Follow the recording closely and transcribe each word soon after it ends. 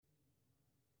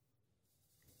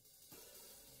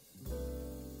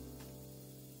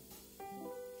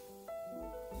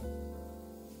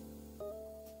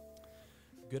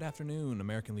Good afternoon,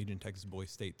 American Legion Texas Boys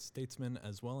State statesmen,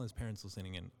 as well as parents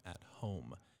listening in at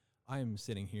home. I am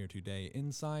sitting here today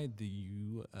inside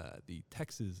the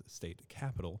Texas State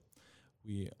Capitol.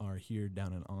 We are here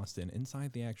down in Austin,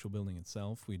 inside the actual building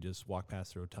itself. We just walked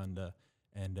past the rotunda,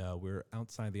 and we're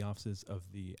outside the offices of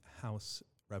the House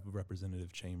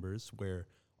Representative Chambers, where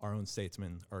our own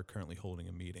statesmen are currently holding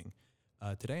a meeting.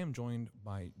 Today I'm joined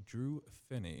by Drew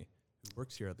Finney, who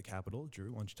works here at the Capitol.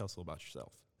 Drew, why don't you tell us a little about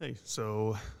yourself? Hey,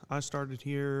 so I started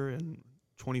here in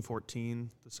 2014.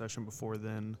 The session before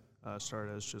then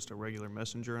started as just a regular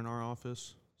messenger in our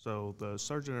office. So the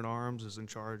Sergeant at Arms is in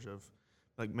charge of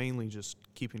mainly just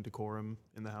keeping decorum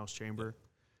in the House chamber.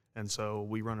 And so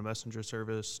we run a messenger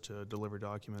service to deliver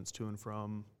documents to and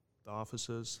from the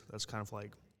offices. That's kind of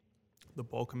like the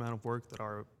bulk amount of work that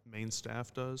our main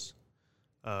staff does.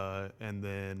 And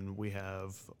then we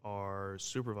have our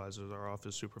supervisors, our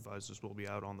office supervisors will be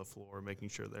out on the floor making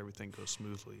sure that everything goes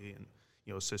smoothly and,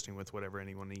 assisting with whatever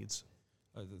anyone needs.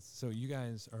 So you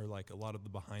guys are like a lot of the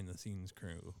behind-the-scenes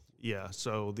crew. Yeah,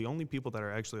 so the only people that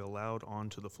are actually allowed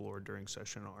onto the floor during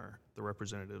session are the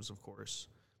representatives, of course,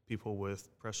 people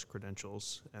with press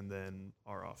credentials, and then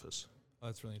our office. Oh,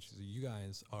 that's really interesting. You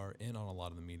guys are in on a lot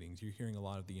of the meetings. You're hearing a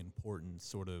lot of the important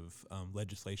sort of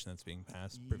legislation that's being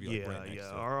passed.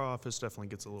 Our office definitely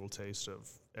gets a little taste of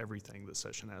everything the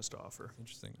session has to offer.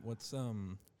 Interesting.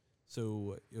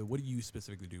 So what do you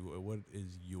specifically do? What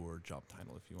is your job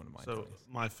title, if you want to mind? So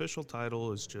my official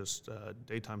title is just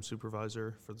daytime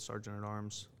supervisor for the Sergeant at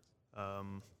Arms.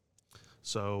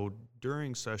 So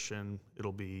during session,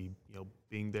 it'll be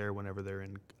being there whenever they're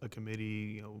in a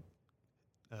committee,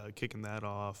 kicking that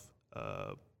off.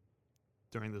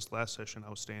 During this last session, I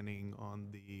was standing on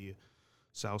the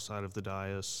south side of the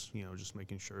dais, just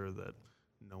making sure that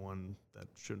no one that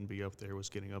shouldn't be up there was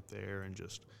getting up there, and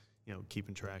just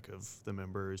keeping track of the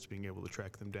members, being able to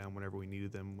track them down whenever we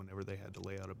needed them, whenever they had to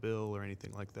lay out a bill or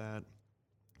anything like that.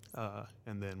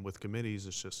 And then with committees,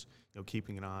 it's just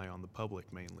keeping an eye on the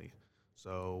public mainly.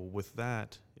 So with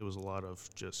that, it was a lot of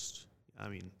just,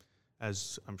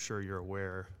 as I'm sure you're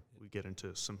aware, we get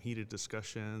into some heated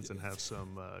discussions and have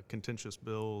some contentious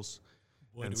bills.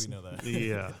 Boy, do we know that.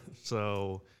 Yeah,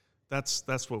 so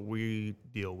that's what we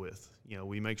deal with.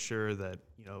 We make sure that,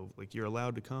 you're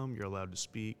allowed to come, you're allowed to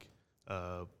speak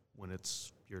when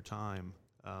it's your time.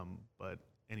 But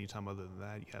anytime other than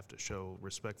that, you have to show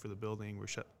respect for the building,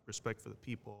 respect for the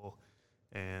people,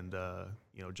 and,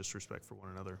 just respect for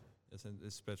one another. Yes, and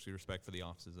especially respect for the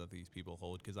offices that these people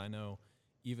hold, because I know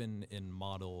even in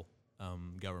model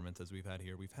governments as we've had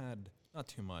here, we've had not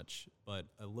too much, but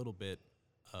a little bit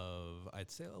of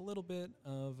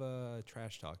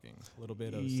trash talking, a little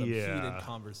bit of some heated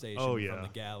conversation from the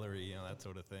gallery, that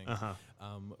sort of thing.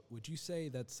 Would you say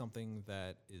that's something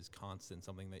that is constant,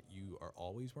 something that you are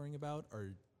always worrying about,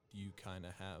 or do you kind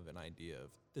of have an idea of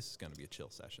this is going to be a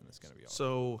chill session, this is going to be all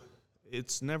So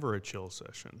it's never a chill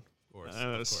session. Of course.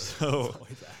 It's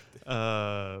always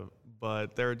active.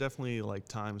 But there are definitely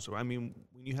times where, when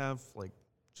you have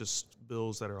just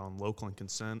bills that are on local and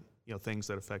consent, things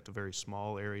that affect a very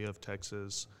small area of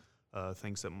Texas,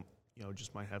 things that,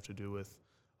 just might have to do with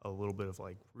a little bit of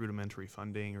rudimentary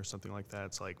funding or something like that.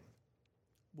 It's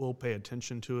we'll pay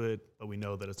attention to it, but we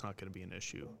know that it's not going to be an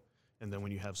issue. And then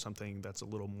when you have something that's a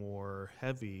little more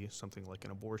heavy, something like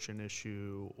an abortion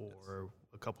issue, or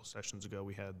a couple sessions ago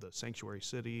we had the sanctuary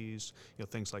cities,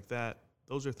 things like that.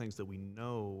 Those are things that we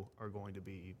know are going to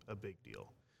be a big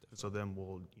deal. And so then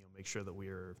we'll make sure that we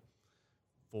are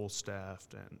full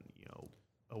staffed and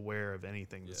aware of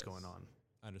anything that's going on.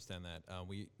 I understand that.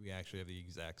 We actually have the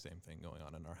exact same thing going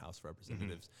on in our House of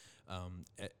Representatives.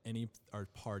 At our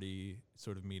party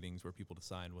sort of meetings where people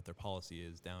decide what their policy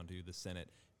is, down to the Senate,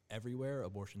 everywhere,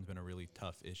 abortion's been a really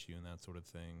tough issue and that sort of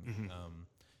thing.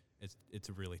 It's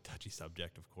a really touchy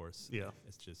subject, of course. Yeah.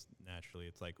 It's just naturally,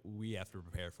 it's we have to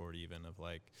prepare for it, even of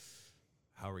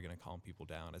how are we going to calm people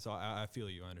down? So I feel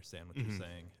you, I understand what you're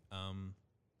saying.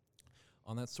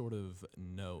 On that sort of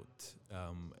note,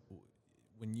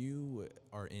 when you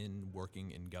are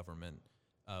working in government,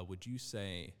 would you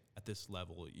say at this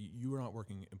level, you are not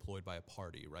employed by a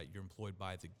party, right? You're employed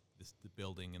by the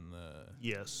building and the...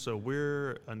 Yes, so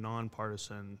we're a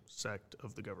nonpartisan sect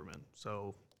of the government.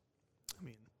 So,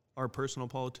 our personal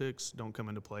politics don't come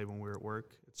into play when we're at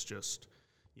work. It's just,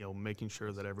 making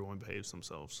sure that everyone behaves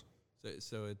themselves.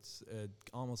 So it's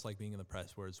almost like being in the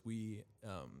press, whereas you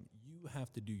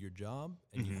have to do your job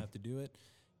and you have to do it.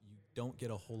 You don't get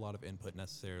a whole lot of input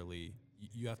necessarily.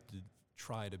 You have to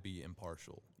try to be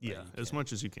impartial. Right? Yeah, as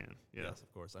much as you can. Yeah. Yes,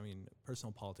 of course.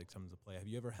 Personal politics comes into play. Have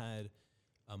you ever had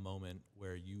a moment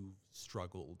where you've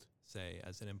struggled, say,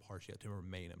 as an impartial, to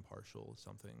remain impartial,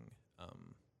 something,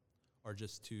 or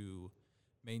just to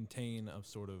maintain a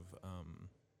sort of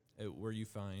where you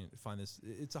find this?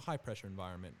 It's a high pressure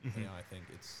environment. Mhm. I think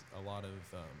it's a lot of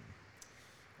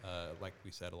like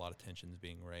we said, a lot of tensions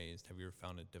being raised. Have you ever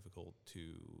found it difficult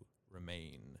to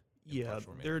remain Yeah,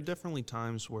 impartial? there are definitely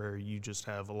times where you just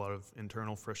have a lot of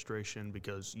internal frustration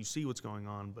because you see what's going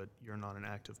on, but you're not an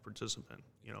active participant.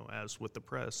 You know, as with the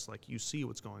press, like you see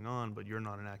what's going on, but you're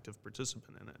not an active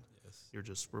participant in it. Yes. You're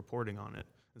just reporting on it.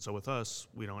 And so with us,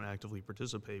 we don't actively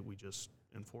participate, we just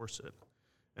enforce it.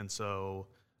 And so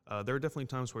there are definitely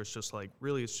times where it's just like,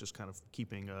 really, it's just kind of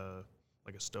keeping a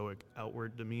stoic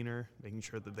outward demeanor, making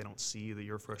sure that they don't see that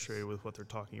you're frustrated with what they're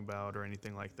talking about or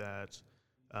anything like that.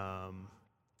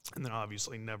 And then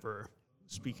obviously never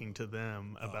speaking to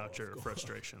them about your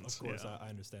frustrations. Of course, Yeah, I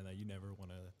understand that. You never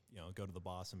want to, go to the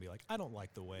boss and be like, I don't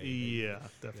like the way. yeah,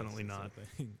 definitely Yes, not. sort of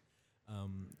thing.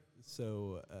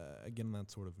 So again, on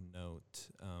that sort of note,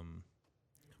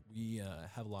 we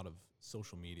have a lot of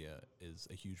social media is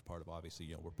a huge part of,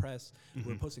 obviously, we're press.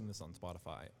 We're posting this on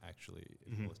Spotify, actually,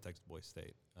 as well as Texas Boys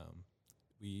State.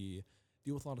 We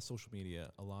deal with a lot of social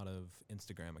media, a lot of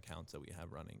Instagram accounts that we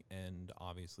have running, and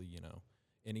obviously,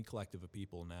 any collective of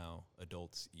people now,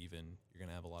 adults even, you're going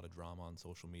to have a lot of drama on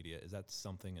social media. Is that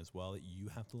something as well that you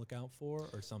have to look out for,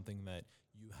 or something that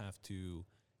you have to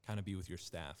kind of be with your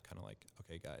staff, kind of like,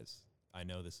 okay, guys, I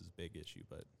know this is a big issue,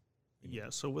 but...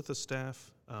 Yeah, so with the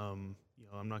staff, I'm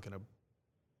not going to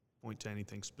point to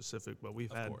anything specific, but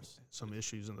we've had some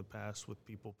issues in the past with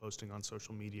people posting on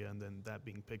social media and then that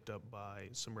being picked up by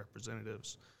some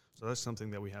representatives. So that's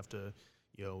something that we have to,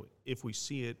 if we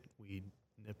see it, we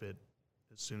nip it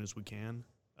as soon as we can.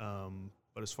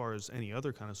 But as far as any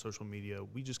other kind of social media,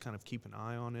 we just kind of keep an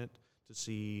eye on it to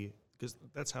see, because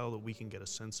that's how we can get a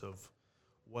sense of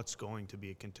what's going to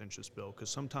be a contentious bill. Because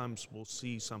sometimes we'll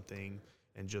see something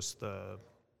and just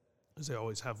as they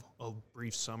always have a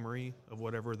brief summary of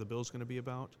whatever the bill's going to be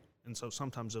about. And so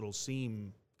sometimes it'll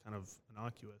seem kind of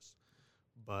innocuous.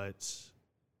 But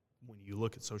when you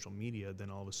look at social media, then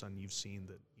all of a sudden you've seen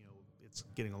that, it's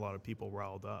getting a lot of people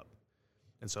riled up.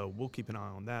 And so we'll keep an eye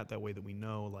on that. That way that we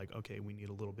know, like, okay, we need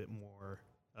a little bit more,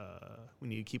 we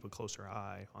need to keep a closer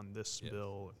eye on this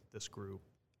bill, this group.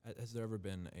 Has there ever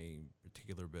been a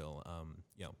particular bill,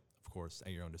 of course,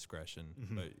 at your own discretion,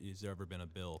 but has there ever been a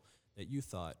bill that you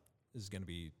thought this is going to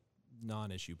be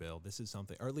non-issue bill? This is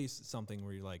something, or at least something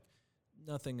where you're like,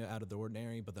 nothing out of the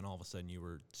ordinary, but then all of a sudden you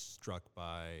were struck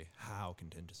by how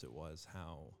contentious it was,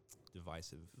 how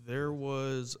divisive. There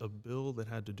was a bill that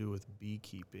had to do with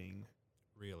beekeeping.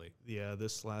 Really? Yeah,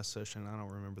 this last session, I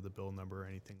don't remember the bill number or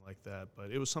anything like that,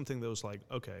 but it was something that was like,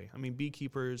 okay, I mean,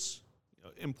 beekeepers,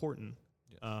 important.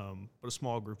 But a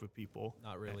small group of people.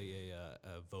 Not really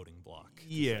a voting block.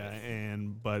 Yeah,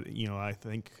 but I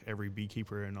think every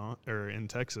beekeeper in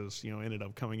Texas, ended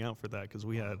up coming out for that because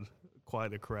we had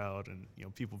quite a crowd and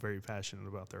people very passionate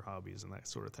about their hobbies and that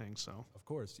sort of thing. So of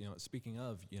course, speaking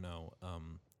of, you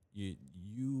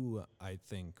I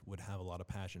think would have a lot of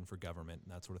passion for government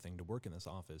and that sort of thing to work in this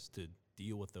office to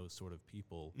deal with those sort of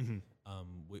people.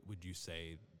 Would you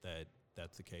say that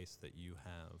that's the case, that you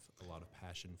have a lot of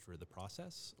passion for the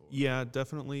process? Or? Yeah,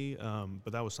 definitely.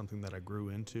 But that was something that I grew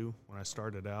into when I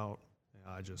started out.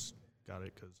 I just got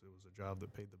it because it was a job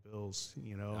that paid the bills, I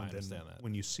and understand then that.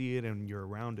 when you see it and you're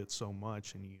around it so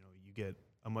much and, you get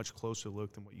a much closer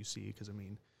look than what you see. Because,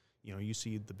 you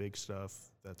see the big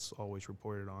stuff that's always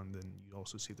reported on, then you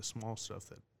also see the small stuff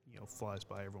that, flies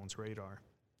by everyone's radar.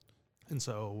 And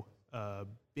so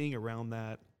being around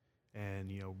that and,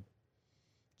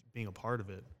 being a part of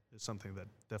it is something that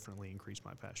definitely increased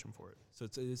my passion for it. So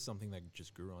it is something that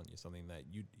just grew on you, something that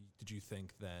did you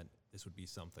think that this would be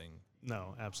something?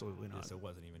 No, absolutely not. So it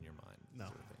wasn't even in your mind? No.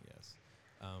 Sort of thing, yes.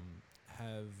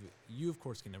 Have you, of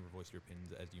course, can never voice your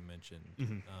opinions, as you mentioned.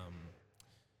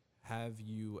 Have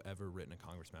you ever written a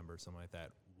Congress member or something like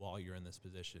that while you're in this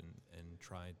position and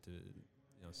tried to,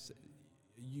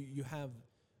 you have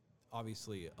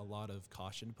obviously a lot of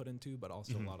caution put into, but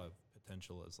also a lot of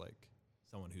potential as like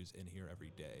someone who's in here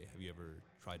every day. Have you ever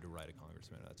tried to write a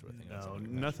congressman or that sort of thing? No,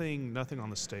 nothing on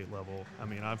the state level. I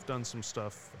mean, I've done some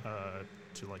stuff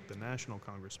to like the national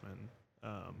congressman,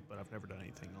 but I've never done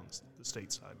anything on the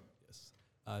state side. Yes.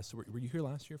 So were you here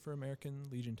last year for American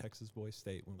Legion Texas Boys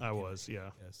State? When I was,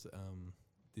 yeah. Yes.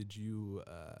 Did you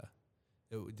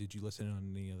listen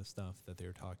on any of the stuff that they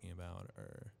were talking about, or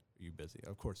are you busy?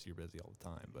 Of course, you're busy all the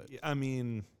time, but I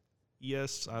mean,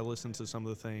 yes, I listened to some of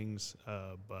the things,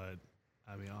 but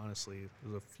I mean, honestly, it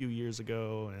was a few years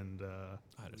ago, and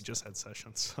we just had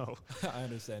sessions, so. I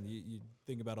understand. You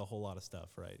think about a whole lot of stuff,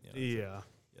 right? Yeah.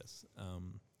 Yes.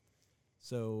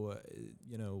 So,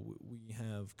 we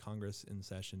have Congress in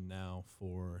session now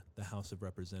for the House of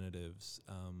Representatives.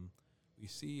 We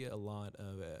see a lot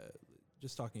of,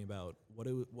 just talking about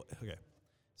okay.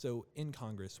 So in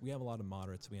Congress, we have a lot of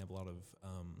moderates. We have a lot of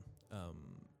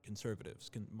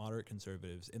conservatives, moderate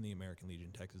conservatives in the American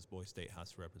Legion Texas Boys State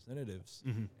House of Representatives,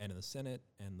 Mm-hmm. and in the Senate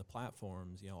and the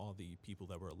platforms. All the people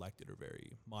that were elected are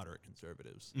very moderate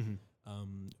conservatives.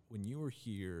 Mm-hmm. When you were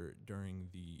here during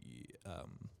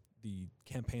the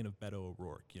campaign of Beto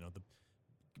O'Rourke, the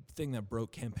thing that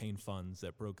broke campaign funds,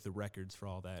 that broke the records for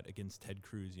all that against Ted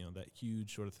Cruz, that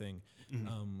huge sort of thing.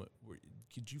 Mm-hmm.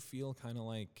 Could you feel kind of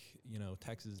like,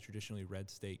 Texas is a traditionally red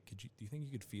state? Do you think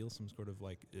you could feel some sort of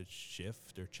like a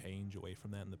shift or change away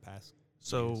from that in the past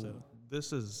year or so?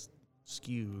 This is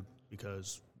skewed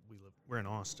because we're in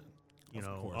Austin. Of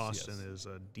course, Austin yes. is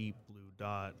a deep blue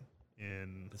dot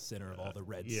in The center of all the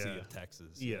Red Sea of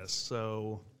Texas. Yes.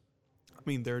 So, I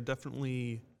mean, there are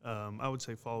definitely, I would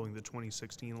say following the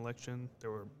 2016 election,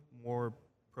 there were more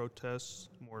protests,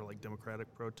 more like Democratic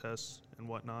protests and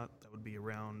whatnot that would be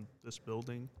around this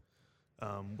building,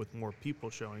 with more people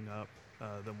showing up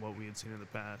than what we had seen in the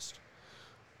past.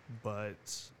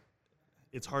 But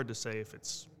it's hard to say if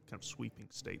it's kind of sweeping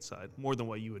stateside, more than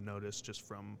what you would notice just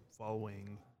from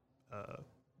following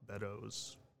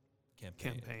Beto's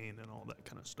campaign and all that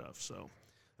kind of stuff. So,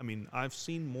 I mean, I've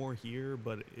seen more here,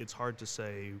 but it's hard to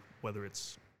say whether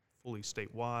it's fully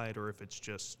statewide or if it's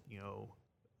just,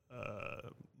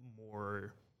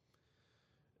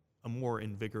 a more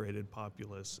invigorated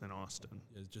populace in Austin.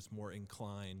 Is just more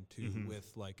inclined to, Mm-hmm.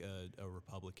 with like a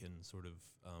Republican sort of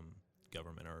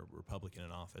government or a Republican in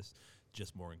office,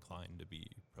 just more inclined to be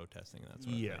protesting that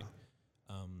sort of thing.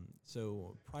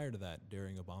 So prior to that,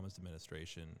 during Obama's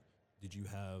administration, did you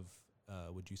have,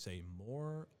 would you say,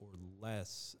 more or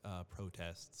less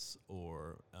protests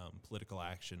or political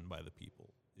action by the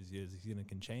people? Is he going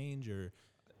to change, or?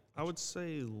 I would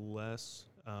say less.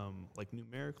 Like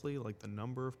numerically, like the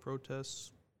number of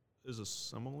protests is a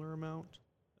similar amount.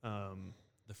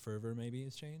 The fervor maybe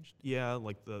has changed? Yeah,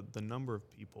 like the number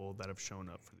of people that have shown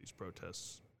up for these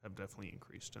protests have definitely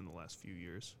increased in the last few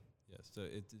years. Yes, so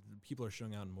people are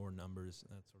showing out in more numbers,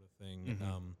 that sort of thing.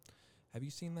 Mm-hmm. Have you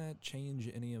seen that change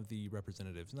any of the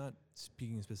representatives? Not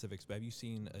speaking specifics, but have you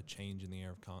seen a change in the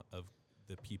air of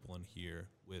the people in here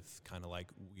with kind of like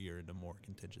we're in a more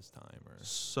contentious time? Or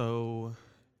So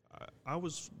I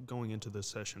was going into this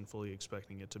session fully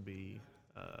expecting it to be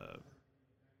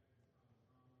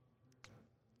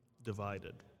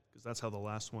divided, because that's how the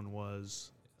last one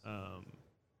was.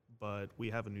 But we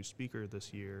have a new speaker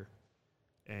this year,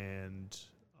 and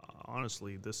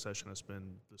honestly, this session has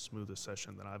been the smoothest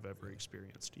session that I've ever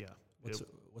experienced. Yeah.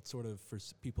 What sort of, for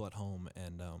people at home,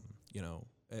 and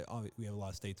we have a lot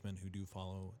of statesmen who do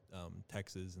follow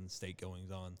Texas and state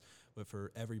goings on, but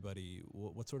for everybody,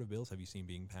 what sort of bills have you seen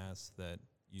being passed that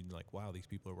you're like, wow, these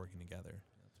people are working together,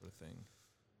 that sort of thing?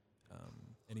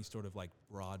 Any sort of like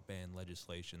broadband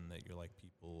legislation that you're like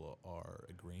people are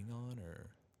agreeing on, or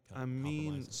I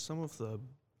mean,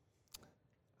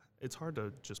 it's hard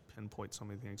to just pinpoint so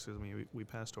many things, because I mean, we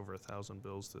passed over 1,000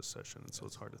 bills this session, and so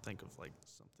it's hard to think of like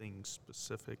something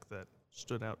specific that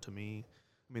stood out to me.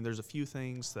 I mean, there's a few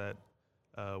things that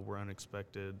were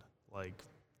unexpected, like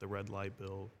the red light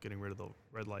bill, getting rid of the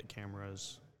red light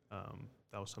cameras.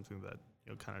 That was something that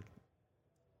kind of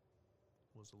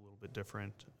was a little bit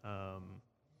different. I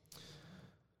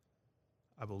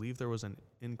believe there was an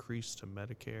increase to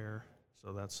Medicare,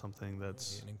 so that's something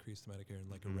that's an increase to Medicare in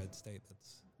like a red state.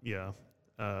 That's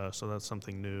so that's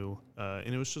something new,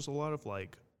 and it was just a lot of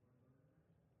like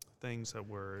things that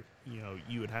were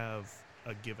you would have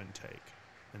a give and take,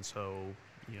 and so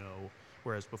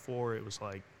whereas before it was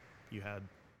like you had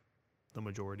the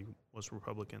majority was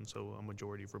Republican, so a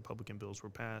majority of Republican bills were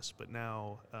passed, but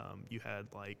now you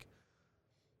had like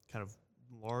kind of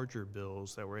larger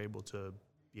bills that were able to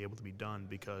be done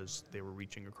because they were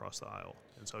reaching across the aisle.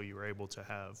 And so you were able to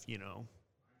have,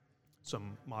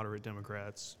 some moderate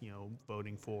Democrats,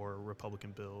 voting for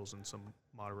Republican bills, and some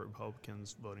moderate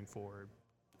Republicans voting for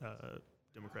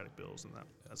Democratic bills, and that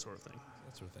sort of thing.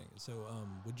 That sort of thing. So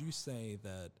would you say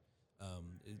that,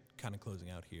 kind of closing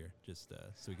out here, just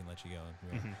so we can let you go,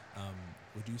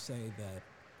 would you say that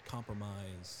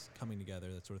compromise, coming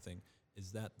together, that sort of thing,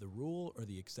 is that the rule or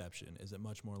the exception? Is it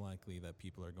much more likely that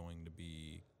people are going to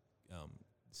be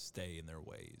stay in their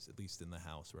ways, at least in the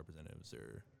House of Representatives?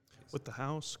 Or with the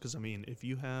House, because I mean, if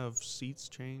you have seats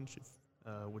change,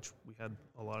 which we had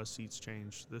a lot of seats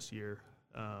change this year,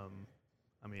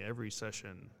 I mean, every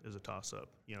session is a toss-up.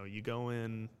 You know, you go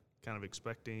in kind of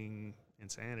expecting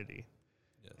insanity,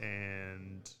 Yes.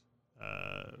 and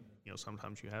you know,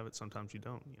 sometimes you have it, sometimes you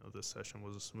don't. You know, this session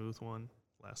was a smooth one.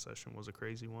 Last session was a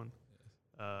crazy one,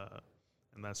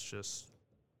 and that's just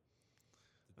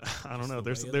I don't know.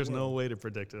 There's no way to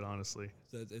predict it, honestly.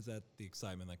 So is that the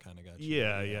excitement that kind of got you?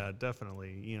 Yeah,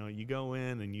 definitely. You know, you go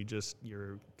in and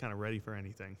you're kind of ready for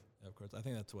anything. Of course, I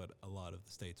think that's what a lot of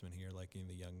the statesmen here, like in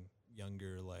the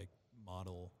younger like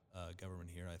model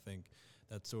government here. I think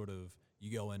that sort of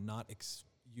you go in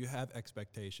you have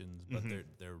expectations, but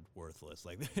they're worthless.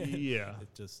 Like Yeah,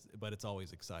 but it's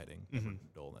always exciting,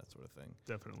 dull, that sort of thing.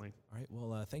 definitely. All right,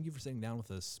 well, thank you for sitting down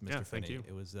with us, Mr. Yeah, Finney. thank you.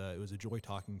 It was a joy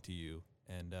talking to you,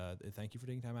 and thank you for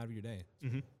taking time out of your day.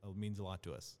 It means a lot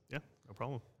to us. Yeah, no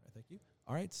problem. All right, thank you.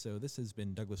 All right, so this has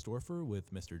been Douglas Dorfer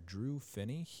with Mr. Drew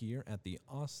Finney here at the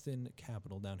Austin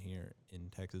Capitol down here in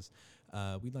Texas.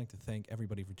 We'd like to thank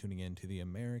everybody for tuning in to the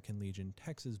American Legion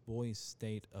Texas Boys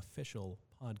State official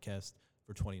podcast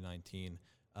for 2019.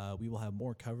 We will have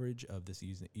more coverage of this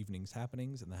evening's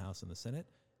happenings in the House and the Senate,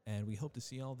 and we hope to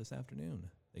see you all this afternoon.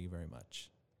 Thank you very much.